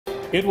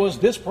It was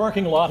this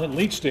parking lot in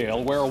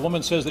Leetsdale where a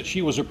woman says that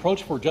she was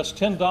approached for just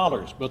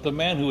 $10, but the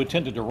man who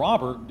attempted to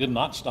rob her did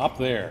not stop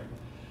there.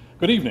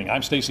 Good evening,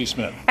 I'm Stacy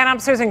Smith. And I'm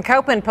Susan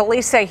Copeland.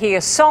 Police say he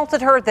assaulted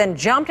her, then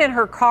jumped in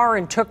her car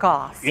and took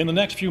off. In the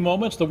next few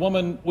moments, the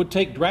woman would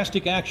take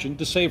drastic action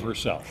to save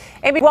herself.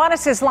 Amy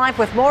Wattis is live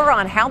with more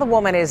on how the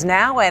woman is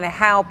now and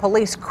how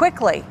police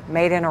quickly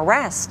made an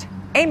arrest.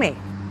 Amy.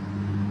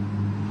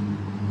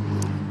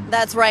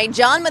 That's right.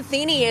 John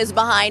Matheny is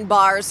behind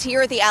bars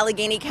here at the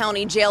Allegheny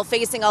County Jail,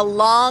 facing a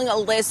long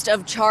list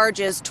of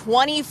charges,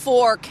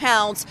 24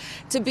 counts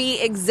to be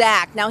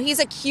exact. Now, he's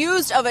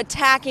accused of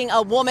attacking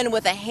a woman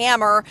with a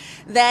hammer,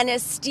 then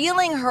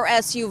stealing her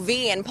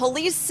SUV, and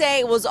police say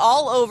it was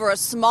all over a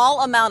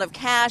small amount of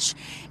cash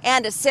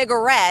and a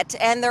cigarette,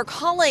 and they're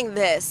calling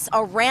this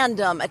a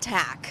random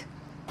attack.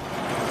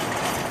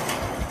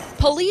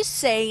 Police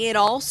say it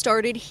all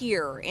started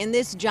here in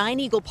this Giant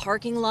Eagle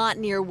parking lot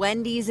near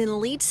Wendy's in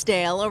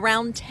Leetsdale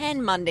around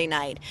 10 Monday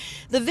night.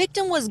 The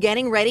victim was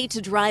getting ready to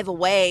drive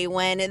away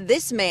when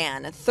this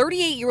man,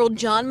 38-year-old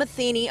John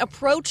Matheny,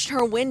 approached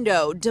her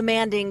window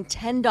demanding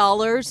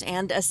 $10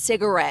 and a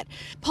cigarette.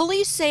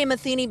 Police say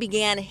Matheny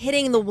began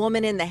hitting the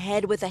woman in the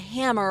head with a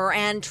hammer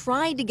and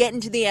tried to get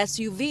into the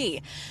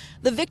SUV.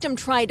 The victim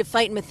tried to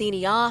fight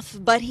Matheny off,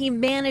 but he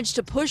managed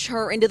to push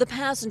her into the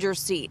passenger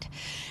seat.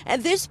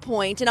 At this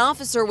point, an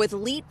officer with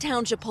Leet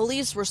Township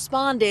Police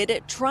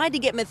responded, tried to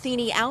get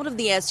Matheny out of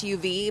the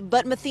SUV,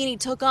 but Matheny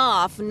took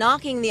off,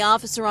 knocking the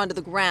officer onto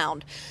the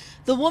ground.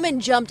 The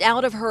woman jumped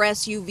out of her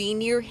SUV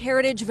near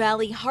Heritage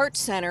Valley Heart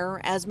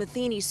Center as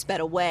Matheny sped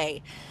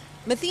away.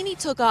 Matheny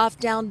took off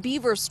down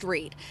Beaver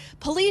Street.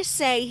 Police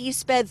say he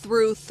sped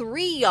through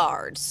 3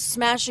 yards,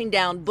 smashing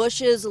down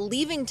bushes,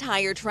 leaving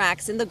tire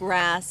tracks in the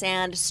grass,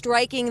 and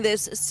striking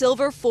this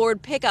silver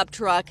Ford pickup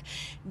truck,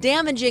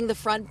 damaging the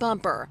front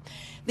bumper.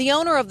 The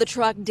owner of the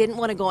truck didn't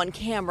want to go on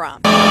camera.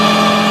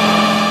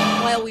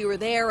 While we were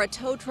there, a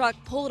tow truck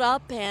pulled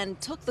up and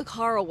took the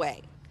car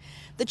away.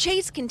 The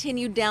chase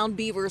continued down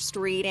Beaver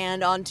Street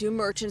and onto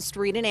Merchant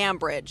Street in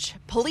Ambridge.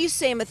 Police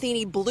say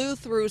Matheny blew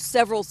through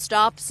several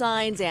stop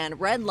signs and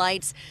red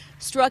lights,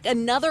 struck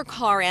another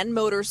car and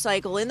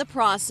motorcycle in the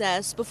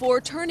process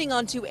before turning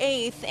onto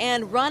 8th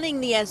and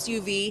running the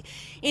SUV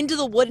into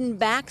the wooden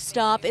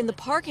backstop in the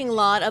parking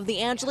lot of the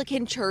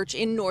Anglican Church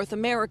in North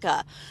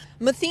America.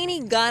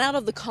 Matheny got out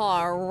of the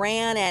car,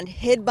 ran, and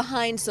hid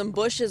behind some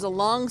bushes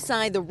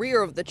alongside the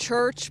rear of the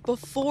church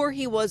before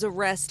he was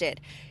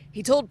arrested.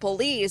 He told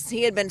police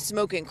he had been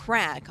smoking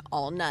crack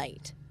all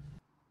night.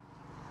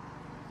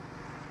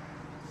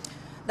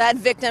 That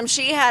victim,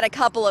 she had a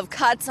couple of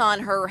cuts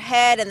on her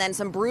head and then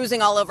some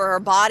bruising all over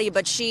her body,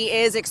 but she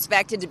is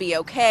expected to be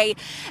okay.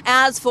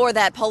 As for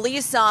that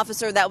police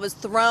officer that was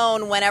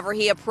thrown whenever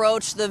he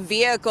approached the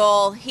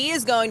vehicle, he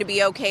is going to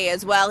be okay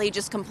as well. He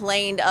just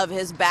complained of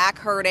his back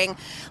hurting.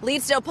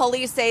 Leetsdale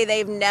police say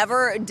they've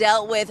never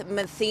dealt with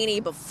Matheny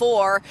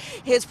before.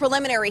 His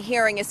preliminary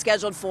hearing is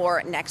scheduled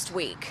for next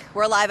week.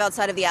 We're live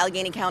outside of the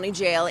Allegheny County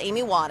Jail.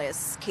 Amy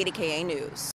Wattis, KDKA News.